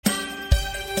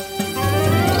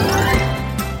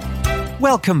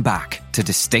Welcome back to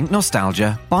Distinct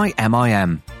Nostalgia by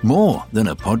MIM. More than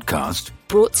a podcast.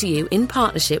 Brought to you in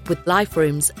partnership with Life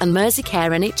Rooms and Merseycare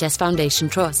NHS Foundation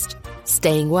Trust.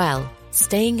 Staying well,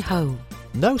 staying home.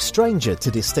 No stranger to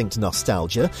Distinct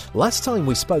Nostalgia, last time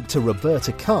we spoke to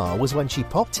Roberta Carr was when she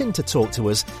popped in to talk to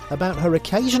us about her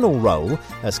occasional role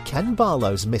as Ken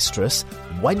Barlow's mistress,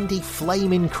 Wendy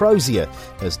Flaming Crozier,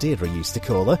 as Deirdre used to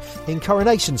call her, in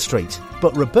Coronation Street.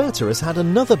 But Roberta has had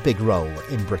another big role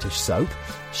in British soap.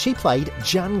 She played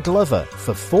Jan Glover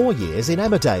for 4 years in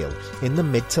Emmerdale in the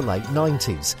mid to late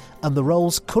 90s, and the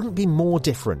roles couldn't be more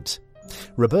different.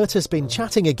 Roberta's been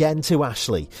chatting again to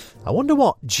Ashley. I wonder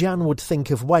what Jan would think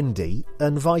of Wendy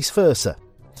and vice versa.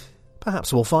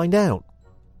 Perhaps we'll find out.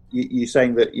 You're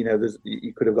saying that,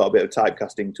 you could have got a bit of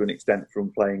typecasting to an extent from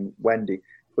playing Wendy,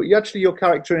 but your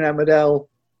character in Emmerdale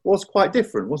was quite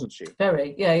different, wasn't she?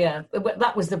 Very, yeah.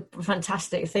 That was the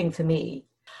fantastic thing for me.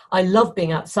 I love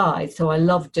being outside, so I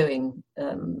love doing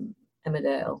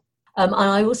Emmerdale. And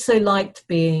I also liked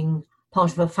being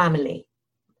part of a family.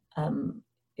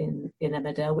 In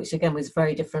Emmerdale, which again was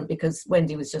very different because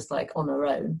Wendy was just like on her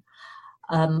own.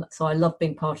 So I love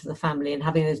being part of the family and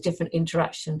having those different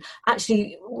interaction.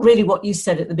 Actually, really what you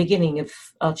said at the beginning of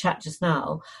our chat just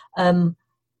now,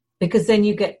 because then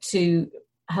you get to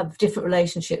have different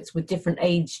relationships with different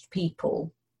aged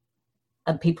people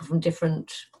and people from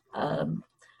different,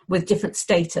 with different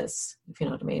status, if you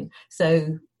know what I mean.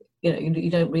 So,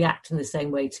 you don't react in the same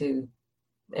way to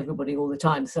everybody all the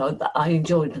time, so I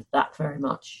enjoyed that very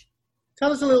much.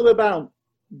 Tell us a little bit about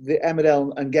the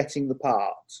Emmerdale and getting the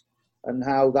part and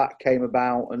how that came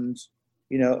about. And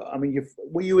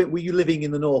were you living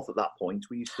in the north at that point?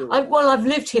 Were you still? I've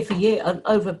lived here for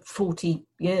over 40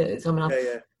 years. I mean,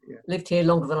 I've lived here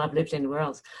longer than I've lived anywhere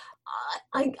else.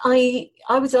 I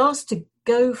was asked to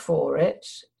go for it.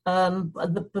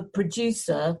 The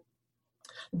producer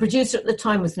at the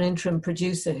time was an interim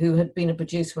producer who had been a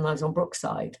producer when I was on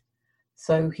Brookside.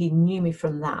 So he knew me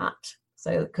from that.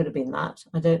 So it could have been that.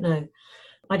 I don't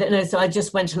know. So I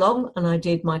just went along and I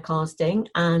did my casting.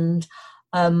 And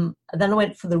then I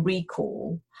went for the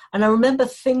recall. And I remember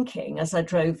thinking, as I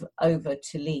drove over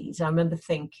to Leeds, oh,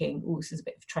 this is a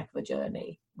bit of a trek of a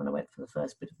journey. When I went for the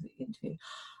first bit of the interview,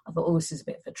 I thought, oh, this is a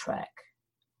bit of a trek.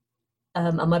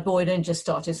 And my boy had only just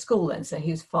started school then, so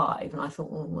he was 5. And I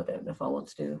thought, I don't know if I want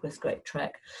to do this great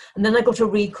trek. And then I got a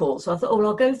recall. So I thought, well,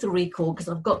 I'll go for the recall because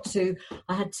I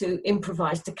had to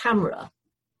improvise to camera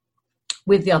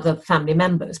with the other family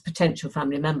members, potential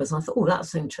family members. And I thought, oh,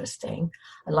 that's interesting.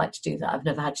 I'd like to do that. I've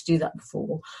never had to do that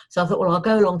before. So I thought, well, I'll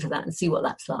go along to that and see what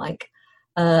that's like.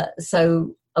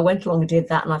 So I went along and did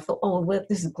that. And I thought, oh, well,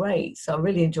 this is great. So I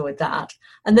really enjoyed that.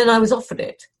 And then I was offered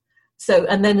it. So,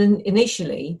 and then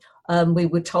initially, we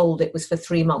were told it was for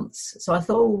 3 months. So I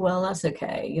thought, oh, well, that's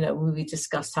okay. We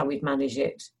discussed how we'd manage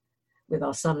it with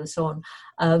our son and so on.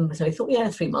 So I thought, yeah,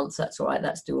 3 months, that's all right,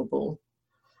 that's doable.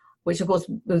 Which, of course,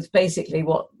 was basically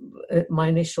what my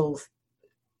initial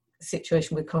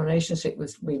situation with Coronation Street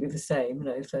was really the same,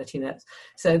 13 eps.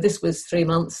 So this was 3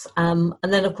 months. And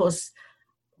then, of course,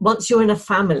 once you're in a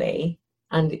family,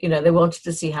 and, they wanted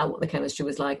to see what the chemistry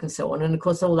was like and so on. And, of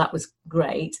course, all that was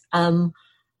great.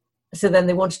 So then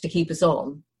they wanted to keep us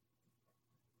on.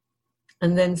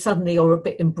 And then suddenly you're a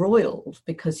bit embroiled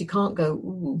because you can't go,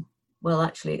 ooh, well,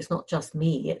 actually, it's not just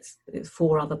me. It's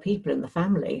 4 other people in the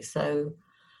family. So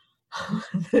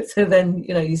so then,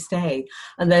 you stay.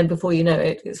 And then before you know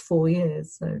it, it's 4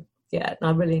 years. So, yeah,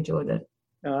 I really enjoyed it.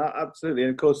 No, absolutely.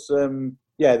 And, of course,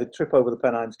 the trip over the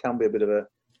Pennines can be a bit of a...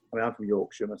 I'm from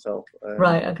Yorkshire myself.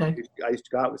 Right, okay. I used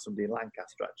to go out with somebody in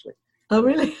Lancaster, actually. Oh,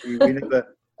 really?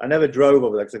 I never drove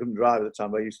over there because I couldn't drive at the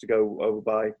time. I used to go over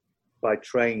by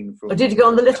train. Oh, did you go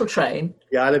on the little train?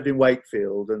 Yeah, I lived in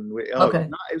Wakefield. And okay.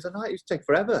 It was a night. It used to take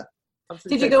forever.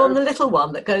 Did you go on the little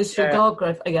one that goes through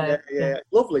Dargrove? Yeah.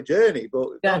 Lovely journey, but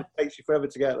it takes you forever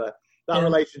to get there. That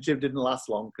relationship didn't last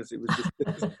long because it was just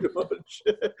too much.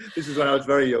 This is when I was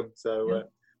very young. So,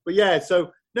 but yeah,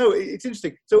 so no, it's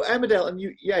interesting. So Emmerdale, and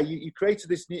you created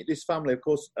this family, of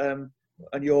course,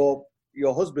 and your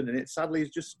husband in it sadly has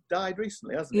just died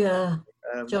recently, hasn't he? Yeah,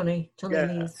 Johnny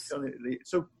Lees. Johnny Lees.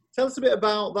 So tell us a bit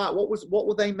about that. What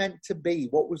were they meant to be?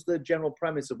 What was the general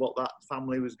premise of what that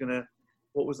family was going to?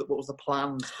 What was the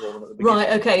plans for them at the beginning? Right.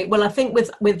 Okay. Well, I think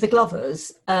with the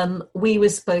Glovers, we were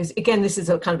supposed. Again, this is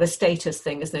a kind of a status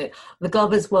thing, isn't it? The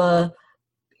Glovers were,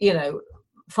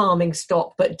 farming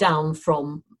stock, but down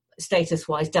from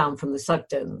status-wise, down from the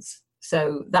Sugdens.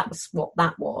 So that's what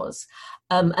that was.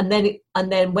 And then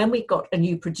when we got a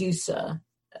new producer,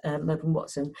 Mervyn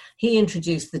Watson, he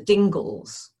introduced the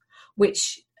Dingles,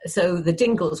 so the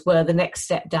Dingles were the next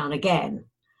step down again.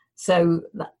 So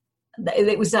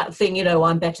it was that thing, you know,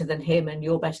 I'm better than him and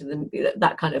you're better than,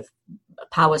 that kind of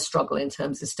power struggle in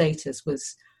terms of status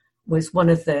was one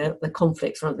of the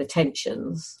conflicts, one of the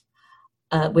tensions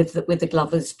with the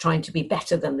Glovers trying to be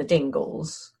better than the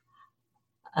Dingles.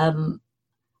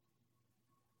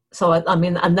 So I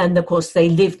mean, and then of course they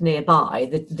lived nearby.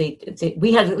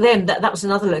 We had then that was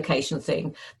another location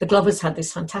thing. The Glovers had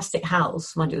this fantastic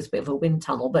house. Mind you, it was a bit of a wind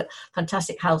tunnel, but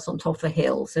fantastic house on top of a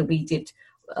hill. So we did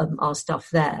our stuff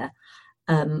there.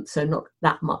 So not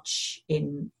as much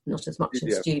in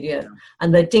studio. Yeah.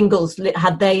 And the Dingles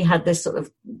had this sort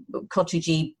of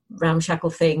cottagey ramshackle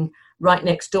thing right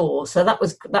next door. So that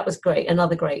was great.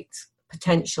 Another great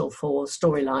potential for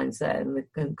storylines there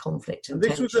and conflict and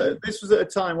this tension. This was at a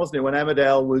time, wasn't it, when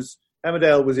Emmerdale was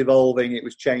evolving, it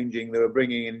was changing. They were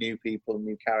bringing in new people and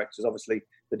new characters. Obviously,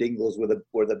 the Dingles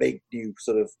were the big new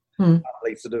sort of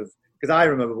family, sort of, because I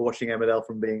remember watching Emmerdale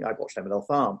I watched Emmerdale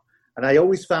Farm, and I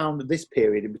always found this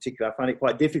period in particular, I found it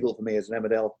quite difficult for me as an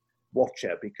Emmerdale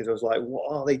watcher, because I was like, what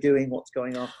are they doing? What's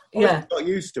going on? I got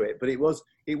used to it, but it was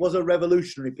a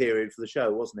revolutionary period for the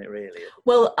show, wasn't it, really?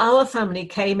 Well, our family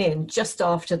came in just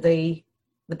after the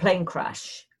plane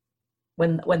crash,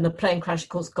 when the plane crash, of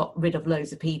course, got rid of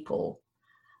loads of people.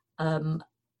 And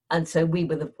so we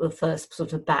were the first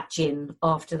sort of batch in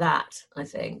after that, I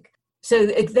think. So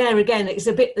there again, it's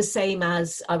a bit the same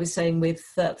as I was saying with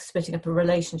splitting up a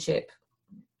relationship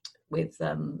with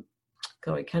Ken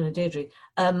and Deirdre.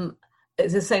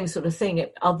 It's the same sort of thing.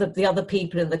 The other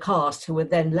people in the cast who were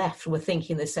then left were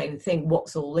thinking the same thing.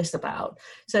 What's all this about?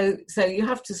 So you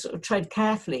have to sort of tread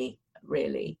carefully,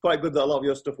 really. Quite good that a lot of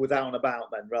your stuff was out and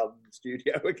about then, rather than the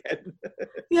studio again.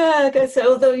 Yeah, I guess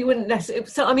so. Although you wouldn't necessarily.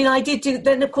 So I mean, I did do.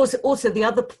 Then of course, also the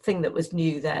other thing that was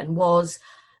new then was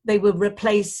they were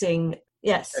replacing.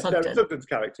 Yes, Sugden's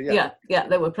character. Yeah,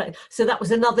 they were playing. So that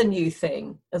was another new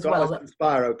thing as well.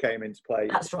 Spyro came into play.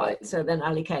 That's right. So then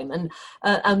Ali came,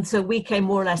 and so we came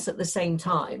more or less at the same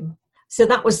time. So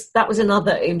that was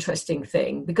another interesting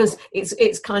thing, because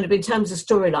it's kind of in terms of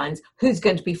storylines, who's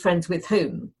going to be friends with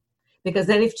whom? Because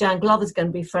then if Jan Glover's going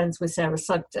to be friends with Sarah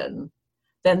Sugden,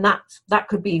 then that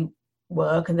could be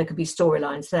work, and there could be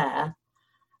storylines there.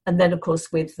 And then of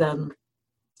course with the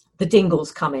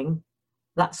Dingles coming,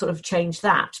 that sort of changed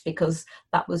that, because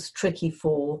that was tricky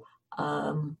for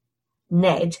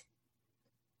Ned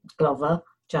Glover,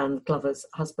 Jan Glover's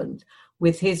husband,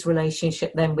 with his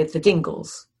relationship then with the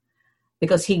Dingles,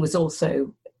 because he was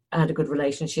also had a good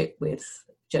relationship with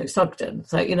Joe Sugden.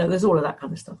 So, you know, there's all of that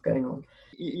kind of stuff going on.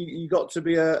 You got to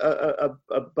be a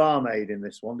barmaid in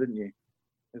this one, didn't you?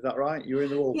 Is that right? You were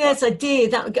in the Wolf. Yes, I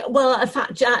did. Well, in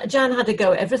fact, Jan had to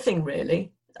go at everything,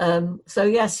 really. So,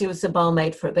 yes, she was a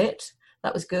barmaid for a bit.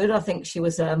 That was good. I think she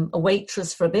was a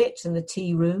waitress for a bit in the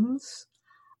tea rooms.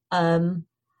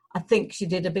 I think she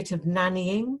did a bit of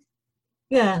nannying.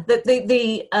 Yeah,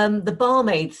 the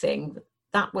barmaid thing,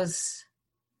 that was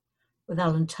with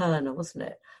Alan Turner, wasn't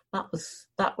it?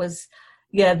 That was.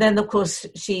 Yeah. Then of course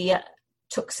she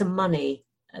took some money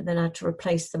and then had to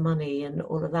replace the money and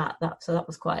all of that. So that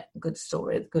was quite a good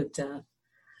story, good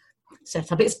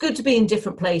setup. It's good to be in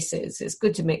different places. It's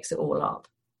good to mix it all up.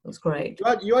 It was great.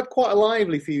 You had quite a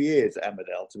lively few years at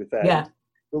Emmerdale, to be fair. Yeah.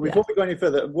 But before we go any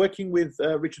further, working with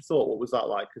Richard Thorpe, what was that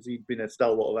like? Because he'd been a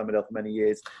stalwart of Emmerdale for many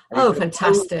years. Oh,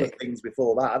 fantastic. Things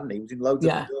before that, hadn't he? He was in loads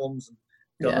of films.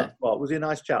 Was he a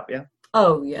nice chap, yeah?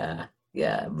 Oh, yeah.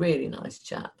 Yeah, really nice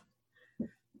chap.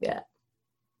 Yeah.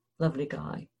 Lovely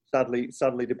guy.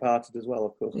 Sadly departed as well,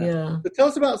 of course. Yeah. But tell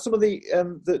us about some of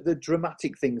the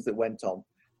dramatic things that went on.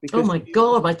 Oh my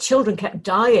God, my children kept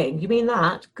dying. You mean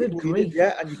that? Good grief.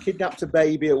 Yeah, and you kidnapped a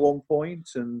baby at one point,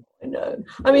 and I know.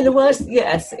 I mean, the worst.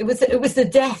 Yes, it was the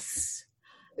deaths.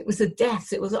 It was the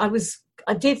deaths. There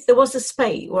was a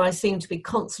spate where I seemed to be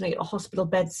constantly at a hospital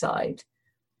bedside,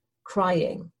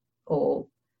 crying or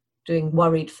doing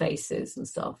worried faces and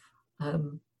stuff,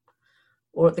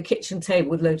 or at the kitchen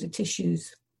table with loads of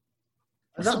tissues.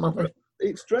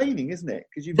 It's draining, isn't it?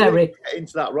 Because you've got to get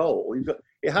into that role.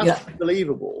 It has to be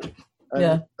believable.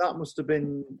 And that must have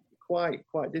been quite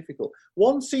difficult.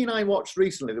 One scene I watched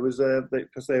recently, there was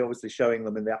because they're obviously showing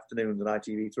them in the afternoons on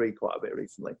ITV3 quite a bit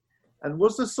recently. And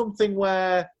was there something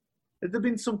where had there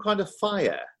been some kind of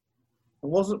fire?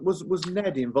 And was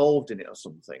Ned involved in it or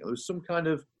something? There was some kind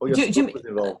of was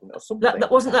involved in it or something.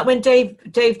 That wasn't that when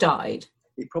Dave died.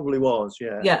 It probably was,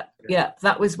 yeah. Yeah.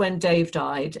 That was when Dave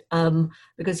died,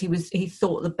 because he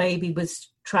thought the baby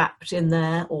was trapped in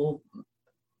there, or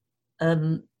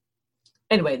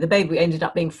anyway, the baby ended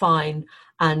up being fine,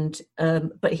 and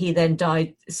but he then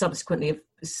died subsequently of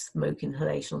smoke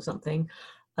inhalation or something.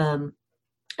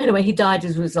 Anyway, he died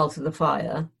as a result of the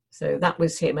fire. So that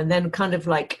was him. And then kind of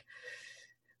like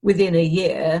within a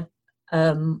year,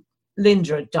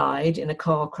 Linda had died in a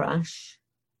car crash.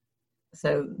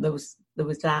 So there was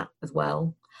that as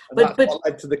well. And that's what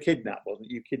led to the kidnap, wasn't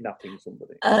it? You kidnapping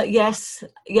somebody. Yes,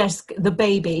 the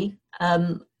baby.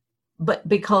 But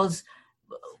because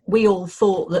we all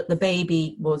thought that the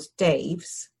baby was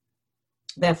Dave's,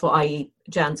 therefore, i.e.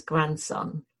 Jan's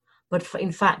grandson. But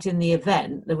in fact, in the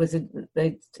event,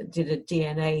 they did a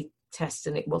DNA test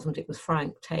and it wasn't. It was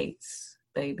Frank Tate's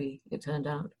baby, it turned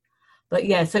out. But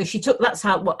yeah, so that's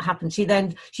what happened. She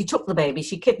took the baby,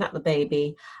 she kidnapped the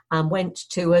baby and went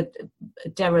to a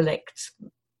derelict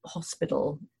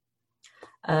hospital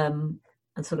and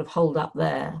sort of holed up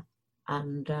there,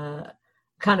 and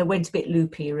kind of went a bit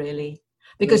loopy, really.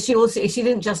 Because she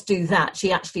didn't just do that,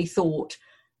 she actually thought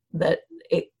that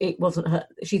it wasn't her.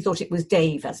 She thought it was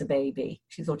Dave as a baby.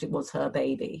 She thought it was her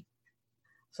baby.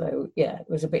 So yeah, it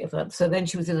was a bit of a. So then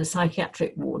she was in a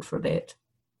psychiatric ward for a bit,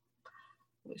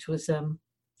 which was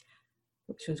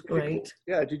great.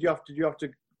 Yeah. Did you have to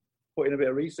put in a bit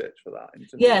of research for that?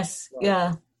 Yes.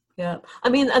 Yeah. I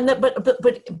mean,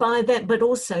 but by then, but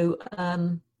also,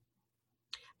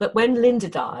 but when Linda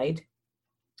died,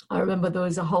 I remember there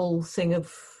was a whole thing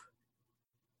of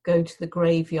go to the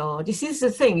graveyard. You see, this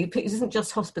is the thing. It isn't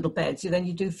just hospital beds. Then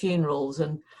you do funerals,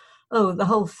 and the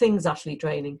whole thing's utterly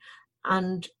draining.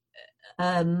 And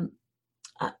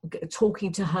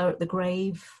talking to her at the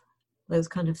grave, those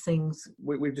kind of things.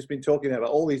 We've just been talking about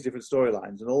all these different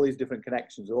storylines and all these different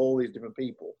connections and all these different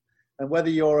people. And whether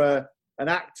you're an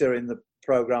actor in the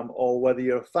programme or whether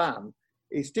you're a fan,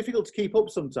 it's difficult to keep up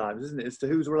sometimes, isn't it? As to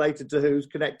who's related to who's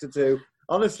connected to.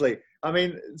 Honestly, I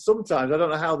mean, sometimes I don't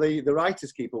know how the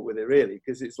writers keep up with it, really,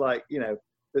 because it's like,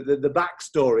 the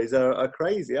backstories are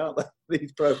crazy, aren't they,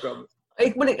 these programmes?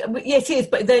 Yes, it is.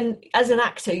 But then, as an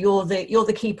actor, you're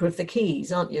the keeper of the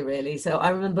keys, aren't you? Really. So I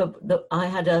remember that I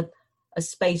had a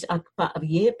space about a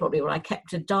year probably where I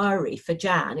kept a diary for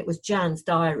Jan. It was Jan's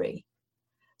diary,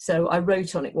 so I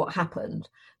wrote on it what happened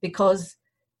because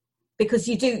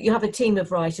you have a team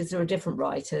of writers. There are different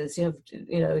writers. You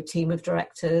have a team of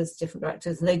directors, different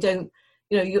directors, and they don't.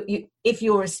 You if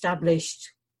you're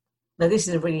established. Now this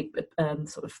is a really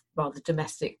sort of rather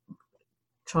domestic,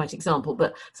 trite example,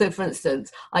 but so for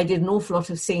instance, I did an awful lot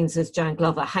of scenes as Jan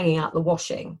Glover hanging out the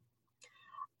washing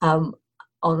on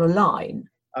a line.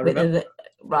 I remember.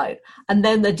 Right. And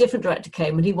then the different director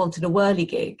came and he wanted a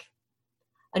whirligig.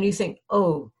 And you think,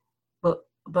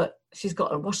 but she's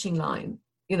got a washing line.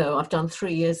 I've done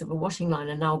 3 years of a washing line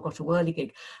and now I've got a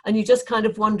whirligig. And you just kind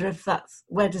of wonder if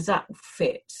where does that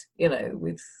fit,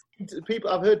 with people.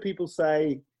 I've heard people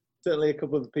say, certainly a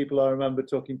couple of the people I remember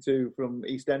talking to from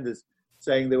EastEnders,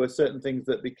 saying there were certain things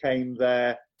that became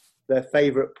their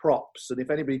favourite props. And if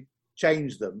anybody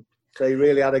changed them, they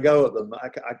really had a go at them.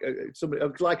 Somebody,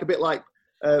 like a bit like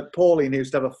Pauline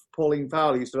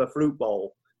Fowler used to have a fruit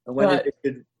bowl. And when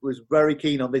it was very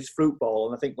keen on this fruit bowl,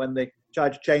 and I think when they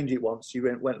tried to change it once, she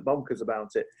went bonkers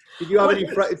about it. Did you have any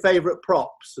favourite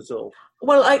props at all?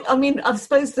 Well, I mean, I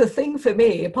suppose the thing for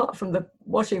me, apart from the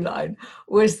washing line,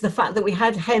 was the fact that we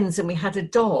had hens and we had a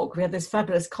dog. We had this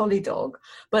fabulous collie dog.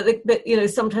 But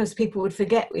sometimes people would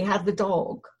forget we had the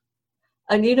dog.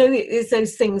 And, it's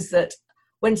those things that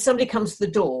when somebody comes to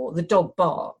the door, the dog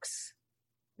barks,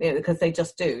 because they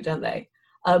just do, don't they?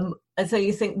 And so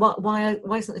you think, why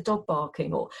isn't the dog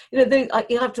barking? Or you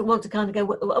have to want to kind of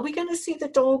go, are we going to see the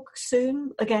dog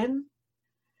soon again?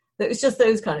 It's just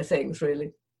those kind of things,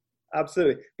 really.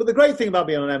 Absolutely. But the great thing about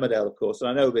being on Emmerdale, of course, and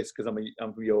I know this because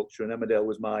I'm from Yorkshire, and Emmerdale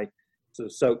was my sort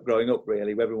of soak growing up,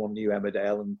 really. Everyone knew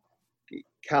Emmerdale, and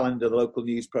Calendar, the local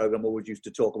news programme, always used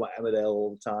to talk about Emmerdale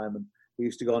all the time, and we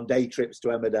used to go on day trips to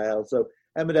Emmerdale. So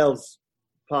Emmerdale's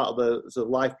part of the sort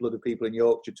of lifeblood of people in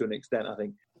Yorkshire to an extent, I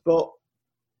think. But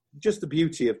just the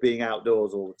beauty of being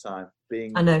outdoors all the time,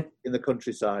 being in the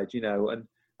countryside,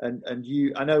 and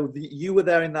you, I know you were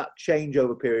there in that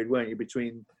changeover period, weren't you,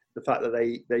 between the fact that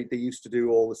they used to do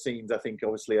all the scenes, I think,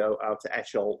 obviously out at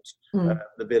Esholt,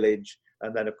 the village,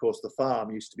 and then, of course, the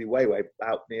farm used to be way, way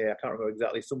out near, I can't remember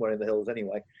exactly, somewhere in the hills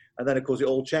anyway. And then, of course, it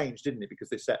all changed, didn't it, because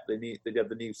they had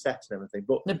the new set and everything.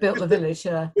 But they built the village,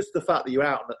 yeah. Just the fact that you're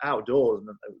outdoors, and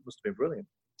it must have been brilliant.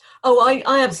 Oh,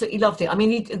 I absolutely loved it. I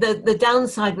mean, the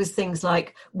downside was things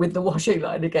like with the washing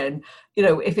line again,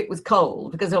 if it was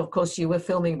cold, because of course you were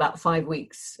filming about 5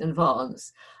 weeks in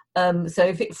advance. So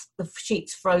if the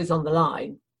sheets froze on the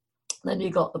line, then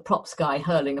you got the props guy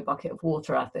hurling a bucket of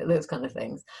water at it, those kind of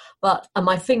things. And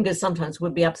my fingers sometimes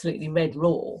would be absolutely red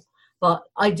raw. But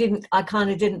I kind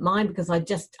of didn't mind because I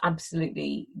just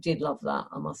absolutely did love that,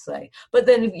 I must say. But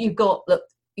then you've got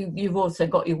you've also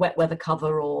got your wet weather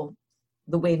cover or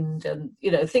the wind and,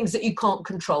 things that you can't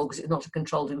control because it's not a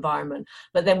controlled environment.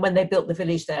 But then when they built the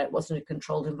village there, it wasn't a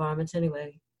controlled environment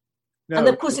anyway. No, and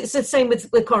of course, it's the same with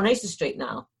Coronation Street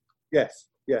now. Yes,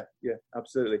 yeah,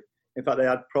 absolutely. In fact, they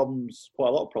had quite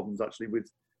a lot of problems actually with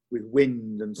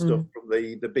wind and stuff from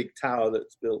the big tower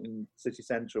that's built in city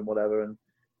centre and whatever. And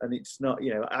it's not,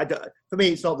 for me,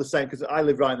 it's not the same because I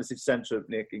live right in the city centre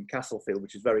in Castlefield,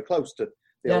 which is very close to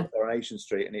the old Coronation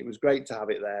Street, and it was great to have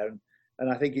it there.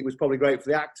 And I think it was probably great for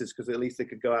the actors because at least they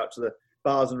could go out to the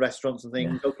bars and restaurants and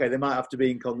things. Okay, they might have to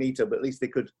be incognito, but at least they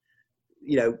could,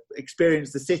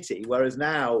 experience the city. Whereas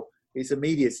now it's a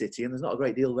media city and there's not a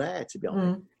great deal there, to be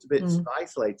honest. It's a bit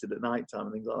isolated at night time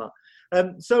and things like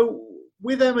that. So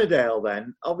with Emmerdale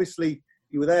then, obviously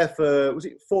you were there for, was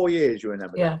it 4 years you were in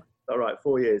Emmerdale? Yeah. All right,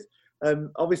 4 years.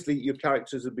 Obviously your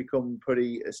characters have become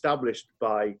pretty established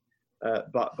by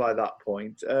that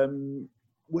point.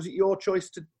 Was it your choice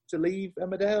to leave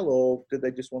Emmerdale, or did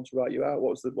they just want to write you out?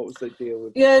 What was the deal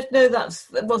with? Yeah, no, that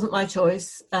wasn't my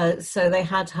choice. So they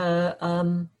had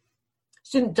her.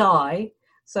 She didn't die,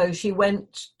 so she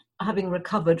went, having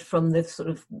recovered from this sort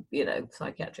of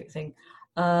psychiatric thing.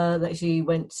 That she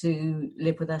went to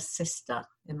live with her sister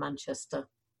in Manchester,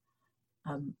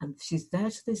 and she's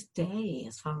there to this day,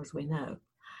 as far as we know.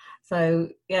 So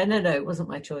yeah, no, it wasn't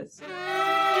my choice.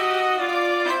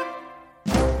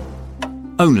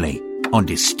 Only on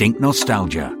Distinct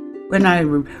Nostalgia. When I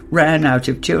ran out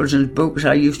of children's books,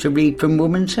 I used to read from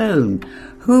Woman's Own.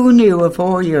 Who knew a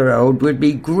 4-year-old would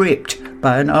be gripped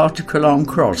by an article on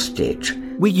cross-stitch?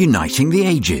 We're uniting the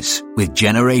ages with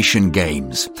Generation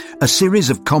Games, a series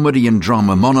of comedy and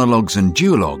drama monologues and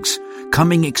duologues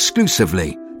coming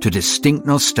exclusively to Distinct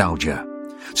Nostalgia.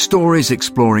 Stories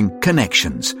exploring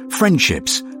connections,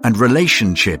 friendships, and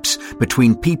relationships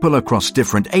between people across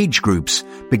different age groups,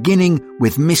 beginning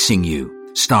with Missing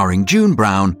You, starring June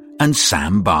Brown and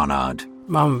Sam Barnard.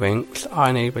 Mum thinks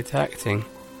I need protecting,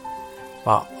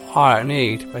 but I don't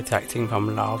need protecting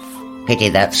from love. Pity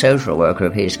that social worker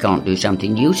of his can't do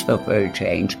something useful for a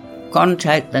change.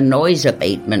 Contact the noise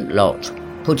abatement lot.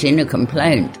 Put in a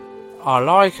complaint. I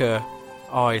like her,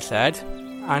 I said,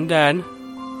 and then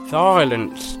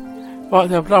silence. What's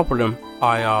the problem?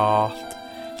 I asked.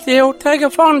 She'll take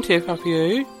advantage of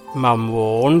you, Mum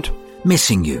warned.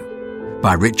 Missing You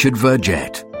by Richard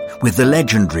Vergette, with the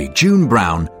legendary June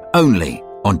Brown, only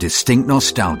on Distinct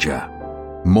Nostalgia.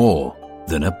 More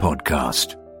than a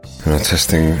podcast.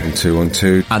 Testing 2 1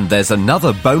 2. And there's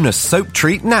another bonus soap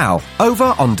treat now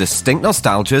over on Distinct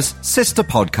Nostalgia's sister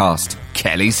podcast,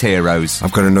 Kelly's Heroes.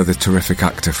 I've got another terrific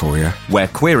actor for you. Where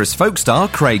Queer as Folk star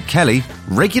Craig Kelly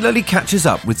regularly catches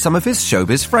up with some of his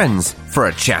showbiz friends for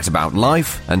a chat about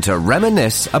life and to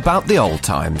reminisce about the old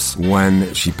times.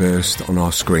 When she burst on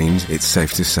our screens, it's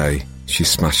safe to say she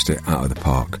smashed it out of the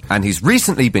park. And he's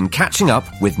recently been catching up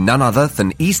with none other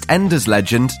than EastEnders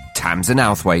legend Tamsin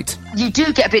Outhwaite. You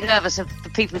do get a bit nervous of the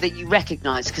people that you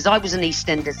recognise, because I was an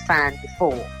EastEnders fan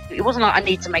before. It wasn't like I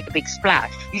need to make a big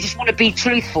splash. You just want to be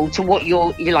truthful to what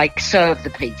you like, serve the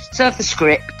piece, serve the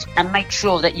script, and make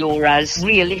sure that you're as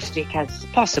realistic as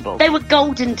possible. They were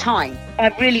golden time.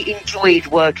 I really enjoyed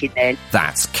working there.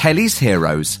 That's Kelly's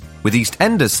Heroes, with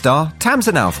EastEnders star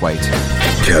Tamsin Outhwaite.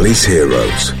 Kelly's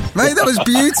Heroes. Mate, that was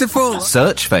beautiful.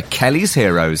 Search for Kelly's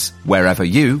Heroes wherever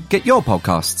you get your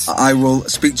podcasts. I will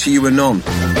speak to you anon.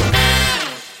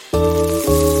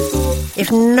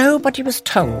 If nobody was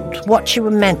told what you were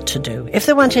meant to do, if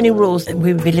there weren't any rules, then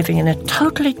we would be living in a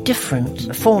totally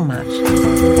different format.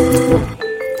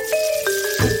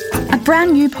 A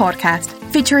brand new podcast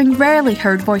featuring rarely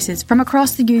heard voices from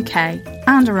across the UK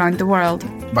and around the world.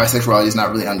 Bisexuality is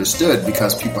not really understood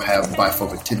because people have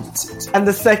biphobic tendencies. And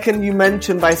the second you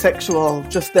mention bisexual,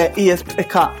 just their ears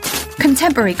pick up.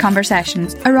 Contemporary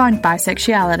conversations around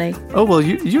bisexuality. Oh, well,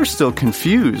 you're still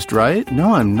confused, right?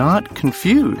 No, I'm not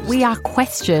confused. We are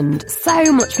questioned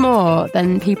so much more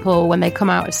than people when they come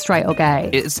out as straight or gay.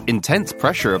 It's intense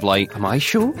pressure of like, am I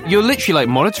sure? You're literally like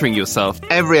monitoring yourself.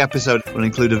 Every episode will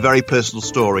include a very personal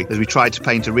story as we try to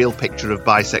paint a real picture of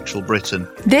bisexual Britain.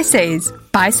 This is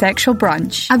Bisexual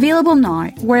Brunch. Available now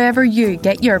wherever you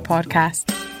get your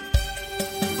podcasts.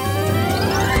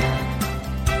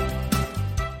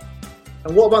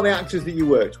 And what about the actors that you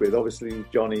worked with? Obviously,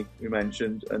 Johnny, you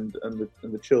mentioned, and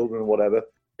the children and whatever.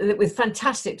 It was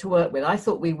fantastic to work with. I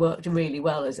thought we worked really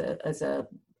well as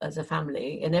a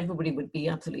family, and everybody would be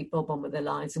absolutely bob on with their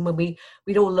lines. And when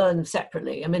we'd all learn them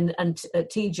separately. I mean, and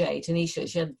TJ, Tanisha,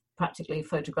 she had practically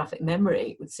photographic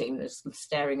memory, it would seem, just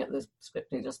staring at the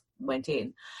script and just went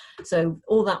in. So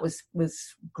all that was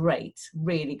great,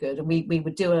 really good. And we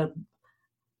would do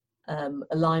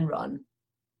a line run,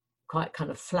 quite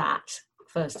kind of flat,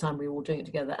 first time we were all doing it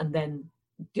together, and then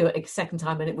do it a second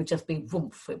time and it would just be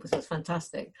woomph. It was just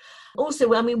fantastic.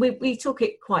 Also, I mean, we took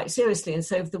it quite seriously, and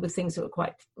so if there were things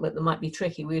that might be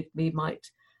tricky, we might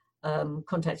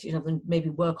contact each other and maybe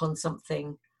work on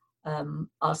something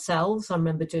ourselves. I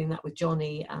remember doing that with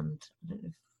Johnny, and I don't know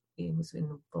if Ian was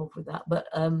involved with that, but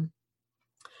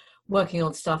working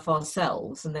on stuff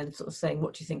ourselves and then sort of saying,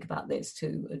 what do you think about this,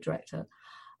 to a director.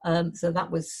 So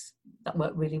that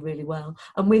worked really, really well.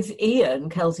 And with Ian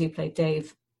Kelsey, who played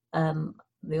Dave,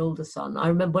 the older son, I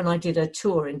remember when I did a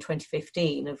tour in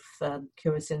 2015 of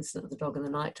Curious Incident of the Dog in the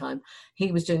Nighttime,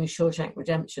 he was doing Shawshank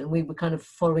Redemption. We were kind of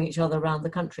following each other around the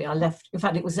country. I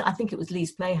think it was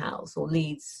Leeds Playhouse, or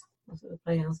Leeds, was it the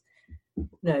Playhouse?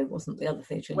 No, it wasn't the other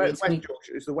theatre. West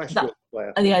Yorkshire. It's the West Yorkshire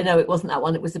Playhouse. Yeah, no, it wasn't that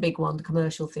one. It was the big one, the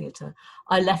commercial theatre.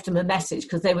 I left him a message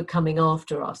because they were coming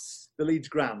after us. The Leeds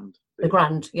Grand. The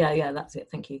Grand, yeah, that's it.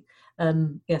 Thank you.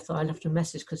 So I left him a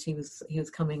message because he was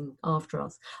coming after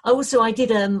us. I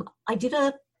did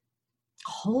a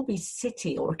Holby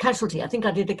City or a Casualty. I think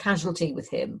I did a Casualty with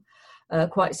him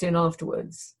quite soon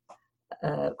afterwards.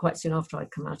 Quite soon after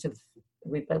I'd come out of,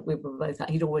 we were both.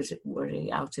 He'd always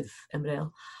already out of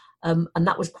Emmerdale, and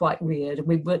that was quite weird. And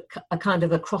we were kind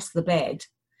of across the bed.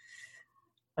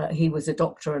 He was a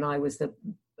doctor and I was the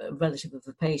relative of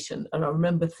the patient, and I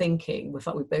remember thinking, in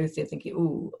fact we both did, thinking,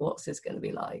 ooh, what's this going to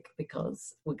be like,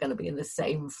 because we're going to be in the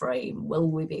same frame. Will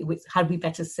we be? Had we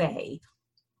better say,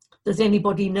 does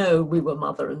anybody know we were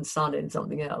mother and son in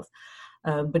something else?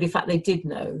 But in fact they did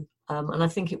know, and I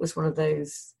think it was one of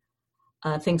those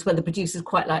things where the producers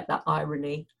quite like that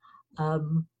irony,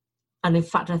 and in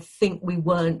fact I think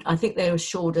they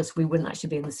assured us we wouldn't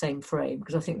actually be in the same frame,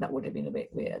 because I think that would have been a bit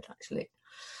weird actually.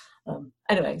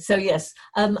 Anyway, so yes,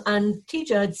 and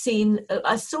TJ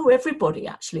I saw everybody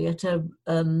actually at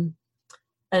an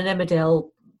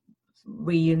Emmerdale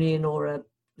reunion or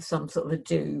some sort of a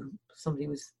do. Somebody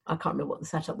was, I can't remember what the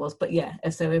setup was, but yeah,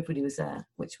 so everybody was there,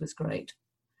 which was great.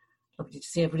 Lovely to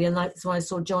see everybody, and that's why I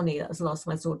saw Johnny. That was the last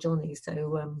time I saw Johnny.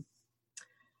 So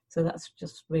that's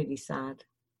just really sad.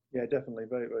 Yeah, definitely,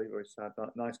 very, very, very sad.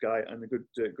 Nice guy and a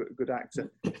good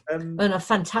actor, and a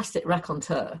fantastic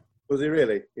raconteur. Was he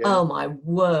really? Yeah. Oh my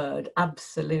word,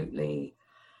 absolutely,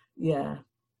 yeah.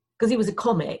 Because he was a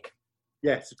comic.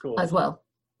 Yes, of course. As well.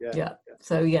 Yeah.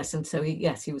 So yes, and so he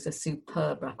was a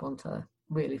superb raconteur.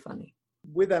 Really funny.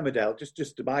 With Emmerdale,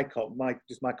 just my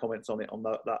comments on it, on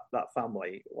that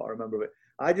family. What I remember of it,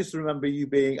 I just remember you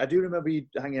being. I do remember you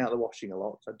hanging out the washing a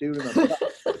lot. I do remember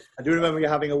that. I do remember you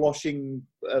having a washing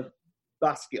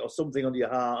basket or something under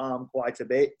your arm quite a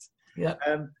bit. Yeah.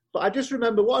 But I just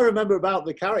remember, what I remember about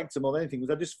the character more than anything was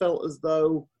I just felt as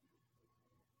though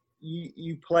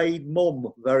you played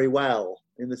Mum very well,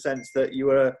 in the sense that you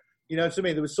were, you know what I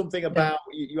mean? There was something about,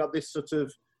 you had this sort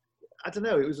of, I don't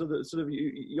know, it was sort of,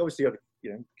 you obviously had,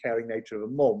 caring nature of a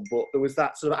mum, but there was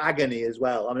that sort of agony as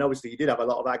well. I mean, obviously you did have a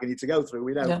lot of agony to go through,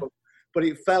 we know, but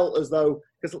it felt as though,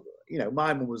 because,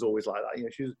 my mum was always like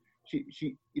that,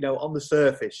 she on the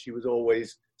surface, she was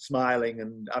always smiling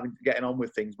and getting on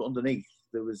with things, but underneath,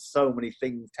 there was so many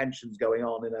tensions going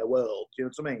on in her world. Do you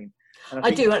know what I mean? And I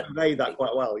think you conveyed that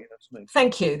quite well. You know what I mean?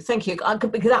 Thank you.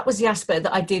 Because that was the aspect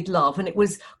that I did love, and it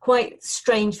was quite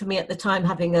strange for me at the time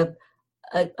having a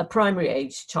primary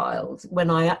age child when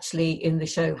I actually in the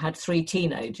show had 3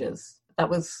 teenagers. That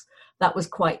was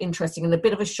quite interesting and a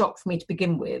bit of a shock for me to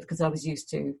begin with, because I was used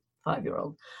to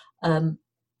 5-year-old.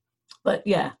 But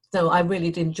yeah, so I really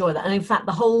did enjoy that, and in fact,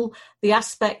 the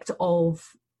aspect of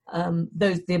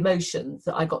the emotions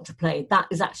that I got to play, that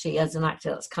is actually, as an actor,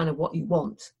 that's kind of what you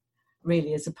want,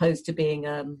 really, as opposed to being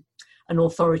an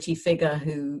authority figure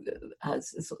who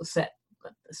has a sort of set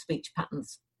speech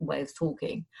patterns, way of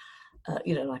talking,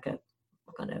 like a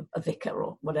vicar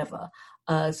or whatever.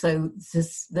 So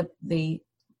this, the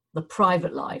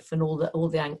private life and all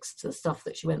the angst, the stuff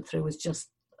that she went through was just,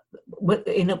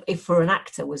 if for an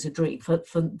actor was a dream.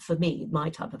 For me, my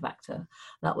type of actor,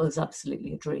 that was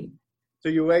absolutely a dream. So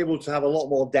you were able to have a lot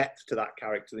more depth to that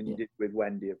character than you did with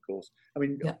Wendy, of course. I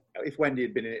mean, if Wendy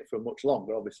had been in it for much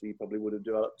longer, obviously you probably would have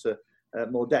developed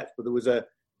more depth. But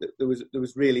there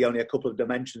was really only a couple of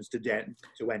dimensions to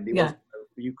Wendy. Yeah.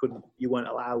 You weren't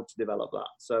allowed to develop that.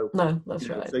 So no, that's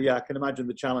right. So yeah, I can imagine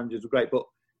the challenges were great. But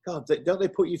God, don't they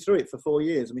put you through it for 4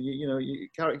 years? I mean, your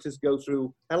characters go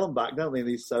through hell and back, don't they, in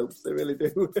these soaps? They really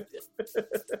do.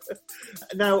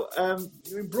 Now,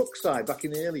 you're in Brookside back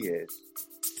in the early years.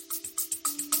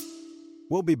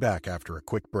 We'll be back after a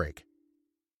quick break.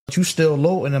 You still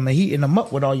loading them and heating them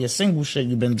up with all your single shit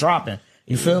you've been dropping.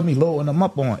 You feel me? Loading them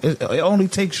up on. It only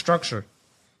takes structure.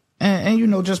 and you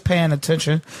know, just paying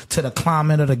attention to the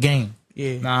climate of the game.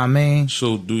 Yeah, know what I mean.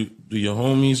 So do your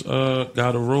homies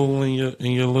got a role in your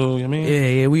little, you mean?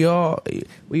 Yeah, we all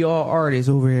artists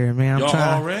over here, man. Y'all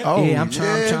already? I'm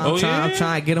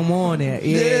trying to get them on there.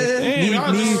 Yeah,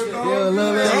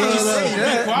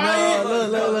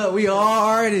 look, we all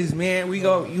artists, man.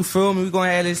 You feel me? We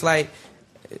gonna have this like.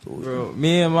 Bro,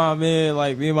 me and my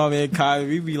man Kai,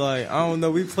 we be like, I don't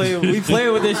know, we play with this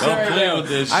shit right now. I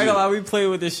ain't gonna lie, we play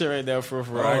with this shit right now for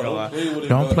I ain't gonna lie.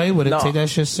 Don't play with it. Take that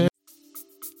shit serious.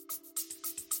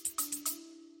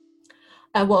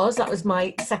 That was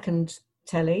my second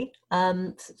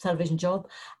television job,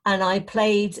 and I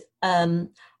played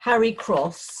Harry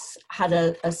Cross had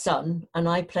a son, and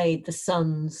I played the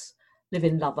son's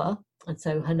live-in lover, and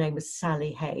so her name was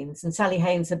Sally Haynes, and Sally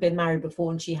Haynes had been married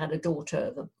before, and she had a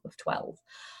daughter of 12.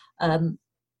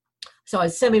 So I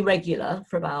was semi-regular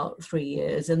for about 3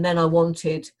 years, and then I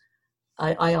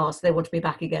asked, they wanted me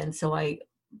back again, so I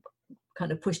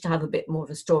kind of pushed to have a bit more of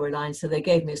a storyline, so they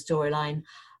gave me a storyline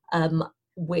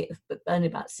with only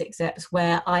about 6 eps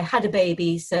where I had a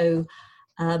baby. So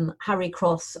Harry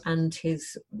Cross and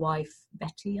his wife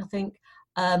Betty, I think,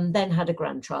 then had a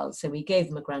grandchild. So we gave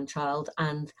them a grandchild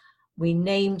and we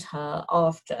named her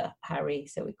after Harry.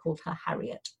 So we called her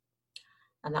Harriet.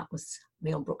 And that was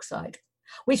me on Brookside,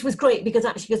 which was great because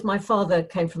my father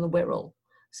came from the Wirral.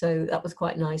 So that was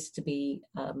quite nice to be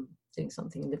doing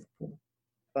something in Liverpool.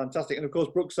 Fantastic. And of course,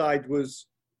 Brookside was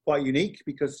quite unique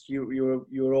because you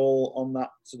were all on that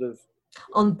sort of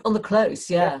on the close,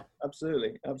 yeah.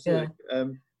 Absolutely. Yeah.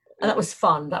 And that was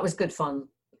fun. That was good fun.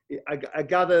 I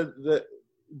gather that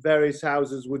various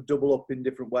houses would double up in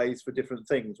different ways for different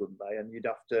things, wouldn't they? And you'd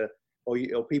have to, or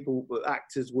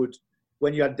actors would,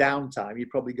 when you had downtime,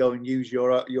 you'd probably go and use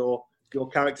your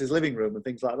character's living room and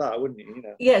things like that, wouldn't you? You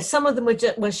know. Yeah, some of them were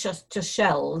just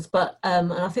shells, but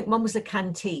and I think one was a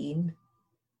canteen.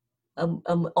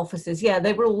 Offices, yeah,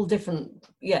 they were all different.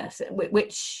 Yes,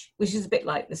 which is a bit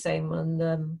like the same, and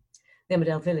the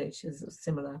Emmerdale Village is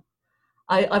similar.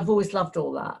 I've always loved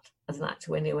all that as an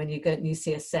actor. When you go and you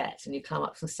see a set and you climb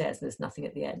up some stairs and there's nothing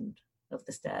at the end of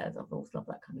the stairs, I've always loved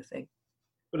that kind of thing.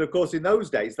 But of course, in those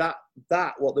days, that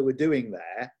what they were doing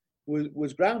there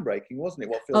was groundbreaking, wasn't it?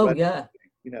 What Phil Redmond was doing.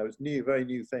 You know, it was new, very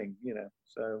new thing. You know,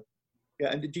 so yeah.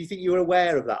 And do you think you were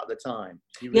aware of that at the time?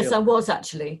 Yes, I was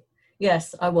actually.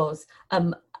 Yes, I was.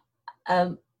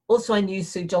 Also, I knew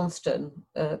Sue Johnston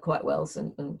quite well,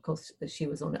 and of course she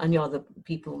was on. I knew other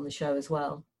people on the show as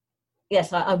well.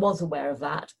 Yes, I was aware of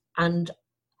that, and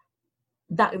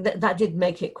that did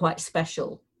make it quite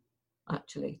special,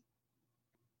 actually.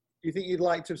 Do you think you'd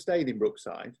like to have stayed in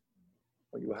Brookside,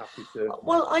 or you were happy to?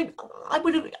 Well, I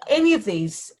would have any of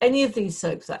these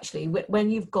soaps actually.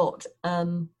 When you've got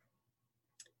a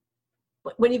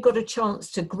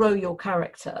chance to grow your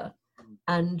character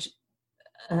and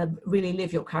really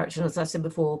live your character, and as I said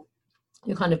before,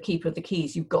 you're kind of keeper of the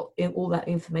keys. You've got all that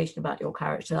information about your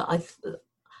character.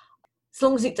 As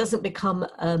long as it doesn't become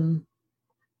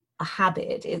a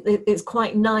habit, it's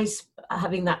quite nice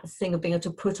having that thing of being able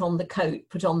to put on the coat,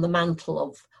 put on the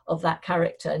mantle of that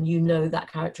character, and you know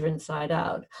that character inside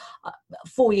out.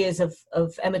 4 years of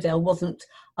Emmerdale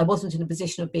I wasn't in a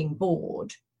position of being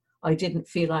bored. I didn't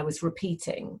feel I was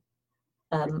repeating.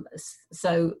 But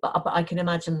I can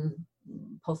imagine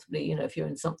possibly, you know, if you're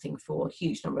in something for a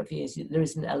huge number of years, there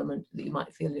is an element that you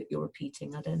might feel that you're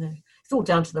repeating. I don't know. It's all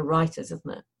down to the writers,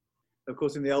 isn't it? Of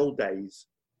course, in the old days,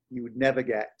 you would never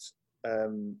get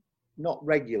not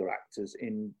regular actors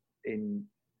in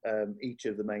each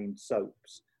of the main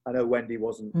soaps. I know Wendy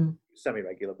wasn't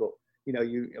semi-regular, but you know,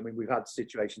 we've had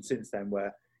situations since then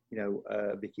where, you know,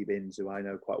 Vicky Binns, who I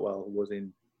know quite well, who was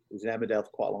in Emmerdale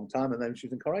for quite a long time, and then she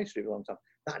was in Coronation Street for a long time.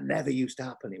 That never used to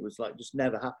happen. It was like just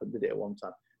never happened, did it? At one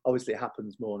time. Obviously, it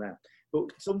happens more now. But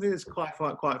something that's quite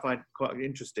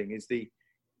interesting is the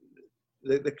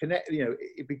connect. You know,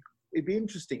 it'd be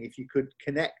interesting if you could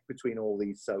connect between all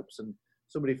these soaps, and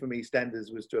somebody from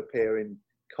EastEnders was to appear in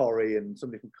Corrie, and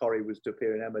somebody from Corrie was to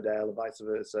appear in Emmerdale, and vice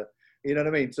versa. You know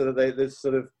what I mean? So that there's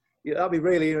sort of that'd be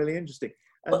really, really interesting.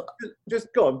 Well, just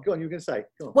go on. You were going to say.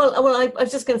 Go on. Well, I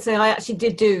was just going to say I actually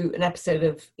did do an episode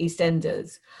of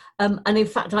EastEnders, and in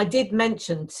fact, I did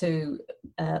mention to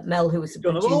Mel, who was You've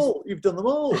done them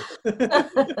all.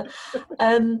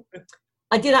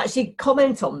 I did actually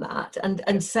comment on that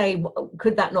and say,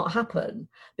 could that not happen?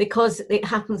 Because it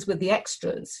happens with the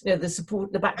extras. You know,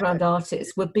 the background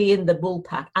artists would be in the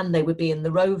Woolpack and they would be in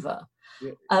the Rover.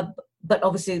 Yeah. But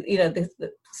obviously, you know,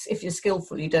 if you're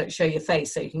skillful, you don't show your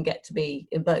face, so you can get to be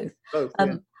in both.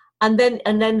 Yeah. And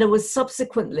then there was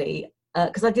subsequently,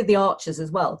 because I did the Archers as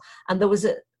well, and there was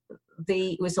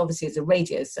it was obviously as a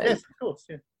radio soap. Yes, of course,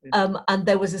 yeah. And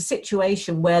there was a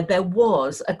situation where there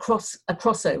was a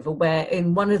crossover where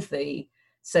in one of the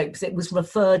soaps it was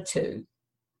referred to,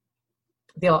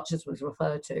 The Archers was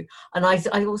referred to, and I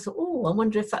also I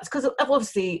wonder if that's because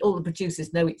obviously all the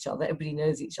producers know each other, everybody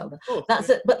knows each other.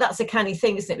 But that's a canny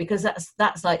thing, isn't it? Because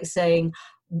that's like saying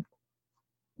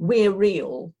we're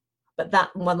real, but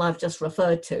that one I've just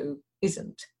referred to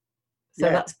isn't.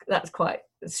 So that's quite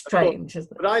strange,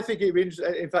 isn't it? But I think it'd be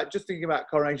interesting. In fact, just thinking about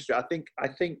Coronation Street, I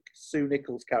think Sue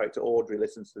Nichols' character Audrey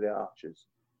listens to The Archers.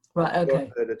 Right. Okay.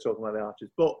 I've heard her talking about The Archers,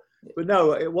 but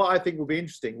no. What I think would be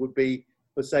interesting would be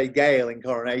for, say, Gail in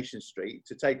Coronation Street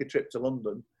to take a trip to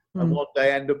London and one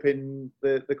day end up in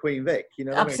the Queen Vic, you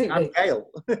know what absolutely. I mean? And Gail.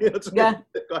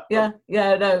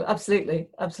 No, absolutely.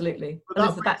 But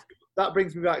that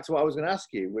brings me back to what I was going to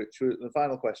ask you, which was the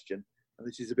final question, and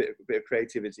this is a bit of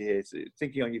creativity here, so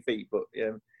thinking on your feet, but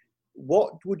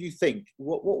what would you think,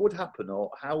 what would happen, or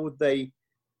what would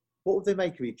they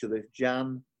make of each other if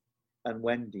Jan and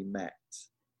Wendy met?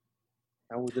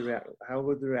 How would they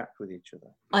react with each other?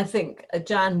 I think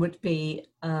Jan would be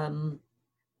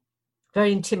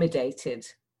very intimidated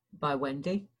by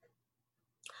Wendy.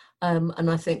 And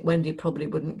I think Wendy probably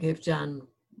wouldn't give Jan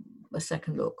a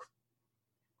second look.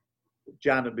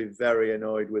 Jan would be very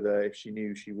annoyed with her if she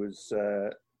knew she was...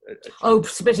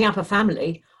 splitting up a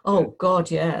family. Oh, God,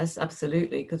 yes,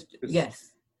 absolutely. Because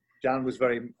yes. Jan was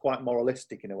quite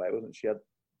moralistic in a way, wasn't she? She had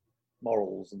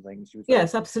morals and things. She was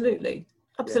yes, absolutely.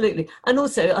 Absolutely, yeah. And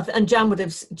also, and Jan would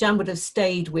have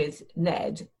stayed with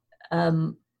Ned,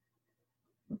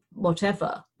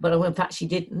 whatever. But in fact, she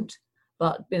didn't.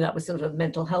 But that was sort of a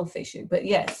mental health issue. But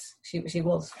yes, she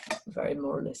was very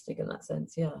moralistic in that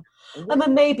sense. Yeah,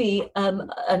 and maybe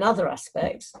another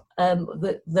aspect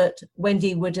that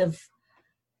Wendy would have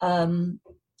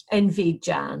envied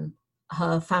Jan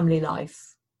her family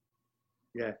life.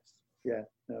 Yes. Yeah.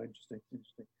 No. Interesting.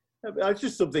 It's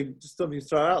just something to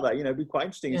throw out there. It'd be quite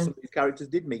interesting if some of these characters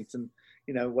did meet, and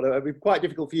whatever. It'd be quite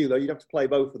difficult for you though. You'd have to play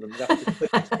both of them. You'd have to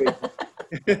split the screen.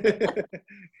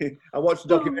 I watched a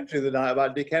documentary the other night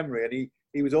about Dick Emery, and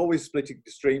he was always splitting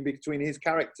the stream between his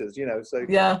characters. So do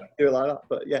it like that.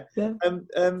 But yeah.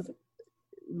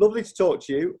 Lovely to talk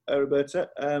to you, Roberta,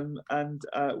 and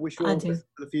wish you all the best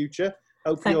for the future.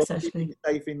 Hope you're keeping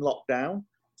safe in lockdown.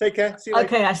 Take care. See you later.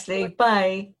 Okay, Ashley.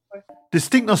 Bye.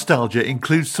 Distinct Nostalgia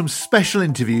includes some special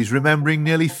interviews remembering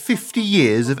nearly 50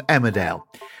 years of Emmerdale.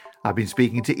 I've been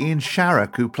speaking to Ian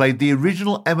Sharrock, who played the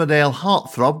original Emmerdale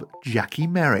heartthrob, Jackie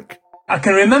Merrick. I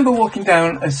can remember walking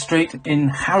down a street in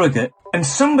Harrogate and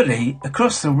somebody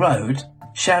across the road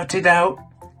shouted out,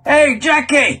 "Hey,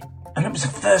 Jackie!" And it was the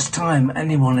first time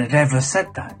anyone had ever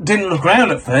said that. Didn't look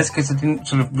around at first because I didn't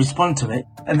sort of respond to it.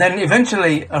 And then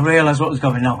eventually I realised what was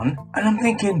going on. And I'm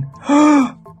thinking,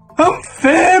 oh, I'm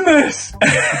famous!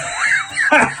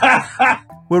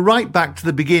 We're right back to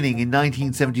the beginning in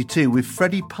 1972 with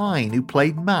Freddie Pine, who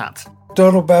played Matt.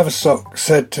 Donald Baverstock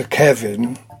said to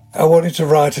Kevin, I wanted to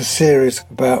write a series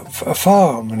about a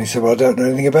farm. And he said, well, I don't know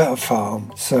anything about a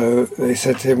farm. So they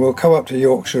said to him, well, come up to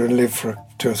Yorkshire and live for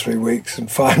 2 or 3 weeks and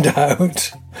find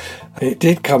out. It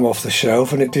did come off the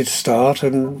shelf and it did start.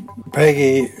 And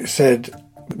Peggy said,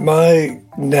 my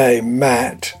name,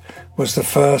 Matt, was the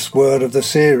first word of the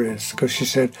series, because she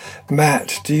said,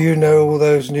 Matt, do you know all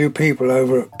those new people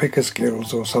over at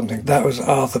Pickersgills or something? That was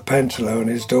Arthur Pentelow and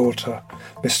his daughter,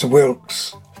 Mr.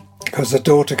 Wilkes, because the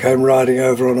daughter came riding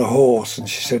over on a horse and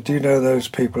she said, do you know those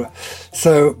people?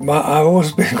 So I've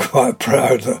always been quite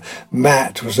proud that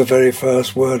Matt was the very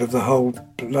first word of the whole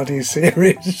bloody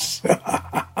series.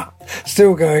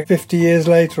 Still going 50 years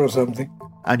later or something.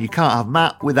 And you can't have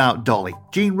Matt without Dolly.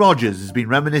 Jean Rogers has been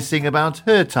reminiscing about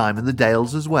her time in the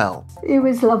Dales as well. It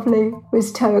was lovely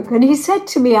with Toke. And he said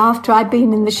to me after I'd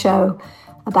been in the show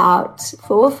about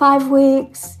 4 or 5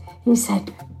 weeks, he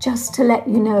said, just to let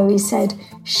you know, he said,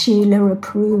 Sheila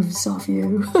approves of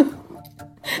you.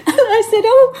 And I said,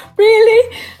 oh,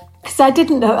 really? Because I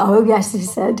didn't know. Oh, yes, he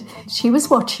said, she was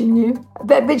watching you.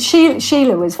 But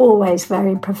Sheila was always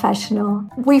very professional.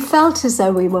 We felt as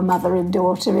though we were mother and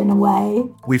daughter in a way.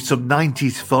 We've some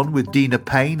 90s fun with Dina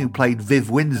Payne, who played Viv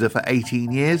Windsor for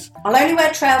 18 years. I'll only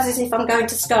wear trousers if I'm going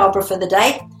to Scarborough for the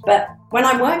day. But when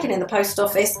I'm working in the post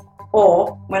office,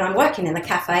 or when I'm working in the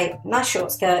cafe, nice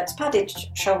short skirts, padded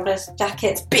shoulders,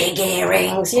 jackets, big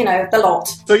earrings, the lot.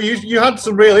 So you had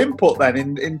some real input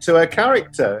then into her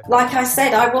character. Like I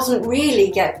said, I wasn't really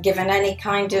given any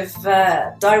kind of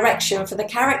direction for the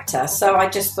character. So I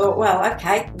just thought, well,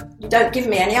 okay, you don't give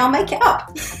me any, I'll make it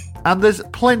up. And there's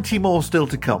plenty more still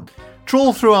to come.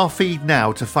 Trawl through our feed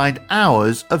now to find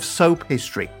hours of soap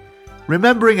history.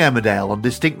 Remembering Emmerdale on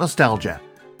Distinct Nostalgia.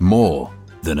 More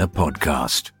than a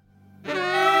podcast.